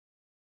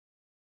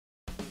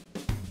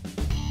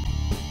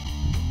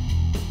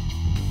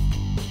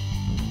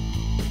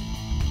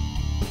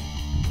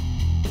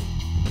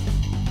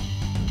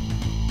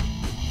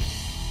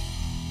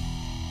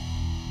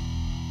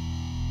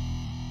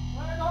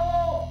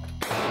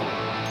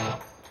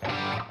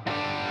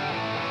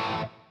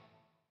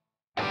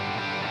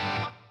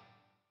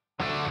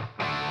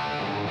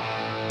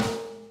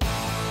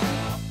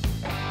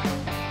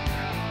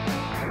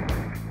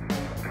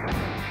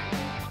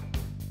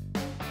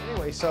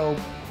So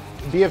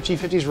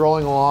BFG-50 is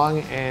rolling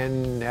along,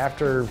 and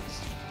after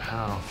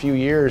a few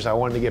years I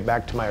wanted to get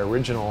back to my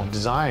original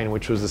design,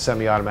 which was the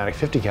semi-automatic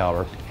 50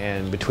 caliber.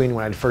 And between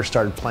when I first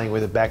started playing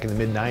with it back in the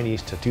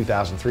mid-90s to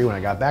 2003 when I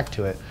got back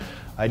to it,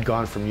 I'd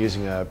gone from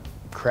using a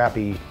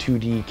crappy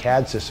 2D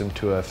CAD system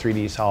to a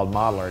 3D solid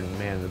modeler, and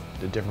man,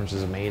 the difference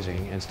is amazing,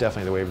 and it's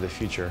definitely the wave of the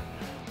future.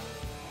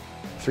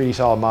 3D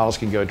solid models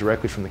can go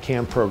directly from the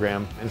CAM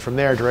program, and from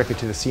there directly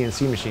to the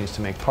CNC machines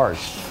to make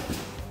parts.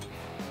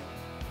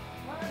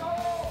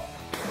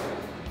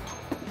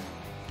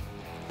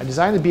 I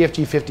designed the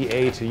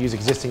BFG-50A to use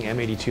existing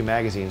M82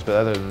 magazines, but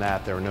other than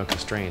that, there were no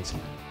constraints.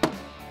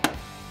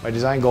 My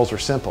design goals were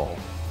simple.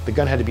 The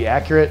gun had to be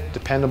accurate,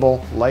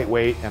 dependable,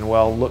 lightweight, and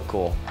well, look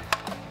cool.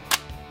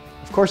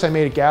 Of course, I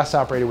made it gas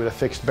operated with a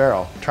fixed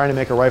barrel. Trying to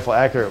make a rifle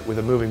accurate with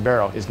a moving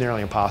barrel is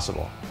nearly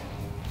impossible.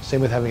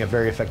 Same with having a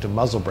very effective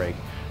muzzle brake.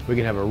 We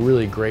can have a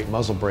really great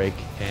muzzle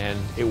brake and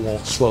it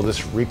won't slow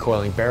this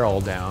recoiling barrel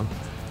down.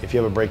 If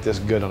you have a brake this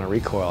good on a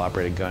recoil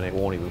operated gun, it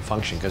won't even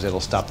function because it'll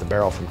stop the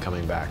barrel from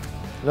coming back.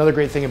 Another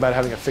great thing about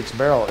having a fixed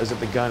barrel is that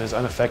the gun is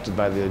unaffected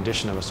by the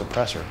addition of a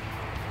suppressor.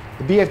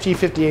 The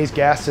BFG-50A's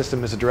gas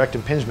system is a direct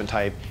impingement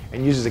type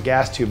and uses a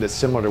gas tube that's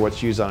similar to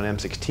what's used on an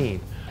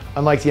M16.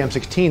 Unlike the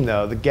M16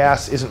 though, the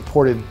gas isn't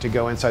ported to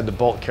go inside the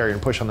bolt carrier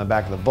and push on the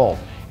back of the bolt.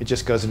 It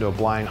just goes into a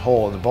blind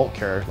hole in the bolt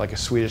carrier like a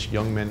Swedish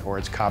Jungmann or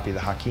its copy, the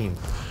Hakim.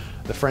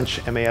 The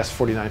French MAS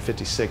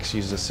 4956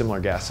 uses a similar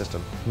gas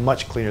system,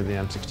 much cleaner than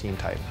the M16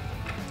 type.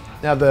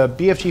 Now the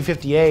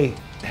BFG-50A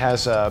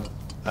has a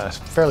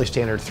fairly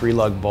standard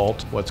 3-lug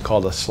bolt, what's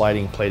called a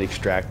sliding plate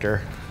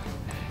extractor,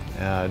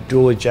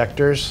 dual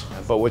ejectors,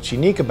 but what's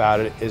unique about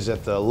it is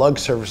that the lug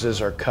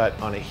surfaces are cut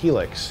on a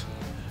helix,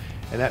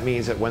 and that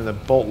means that when the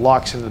bolt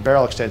locks into the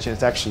barrel extension,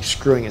 it's actually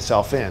screwing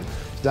itself in.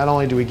 So not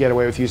only do we get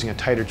away with using a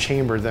tighter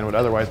chamber than would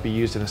otherwise be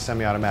used in a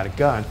semi-automatic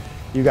gun,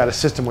 you've got a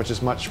system which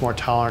is much more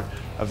tolerant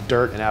of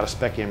dirt and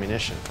out-of-spec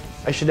ammunition.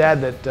 I should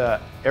add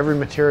that every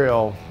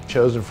material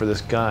chosen for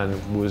this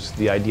gun was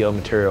the ideal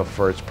material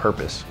for its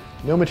purpose.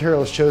 No material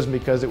was chosen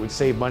because it would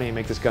save money and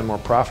make this gun more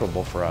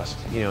profitable for us.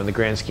 You know, in the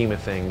grand scheme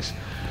of things,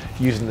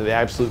 using the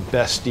absolute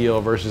best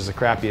steel versus the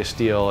crappiest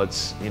steel,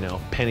 it's, you know,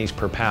 pennies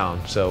per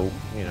pound. So,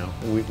 you know,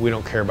 we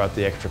don't care about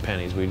the extra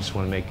pennies. We just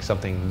want to make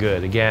something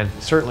good. Again,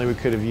 certainly we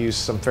could have used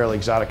some fairly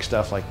exotic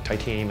stuff like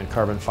titanium and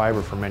carbon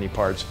fiber for many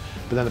parts,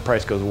 but then the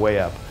price goes way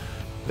up.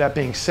 That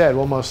being said,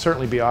 we'll most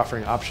certainly be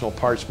offering optional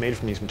parts made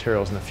from these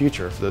materials in the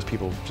future for those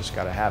people who've just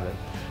got to have it.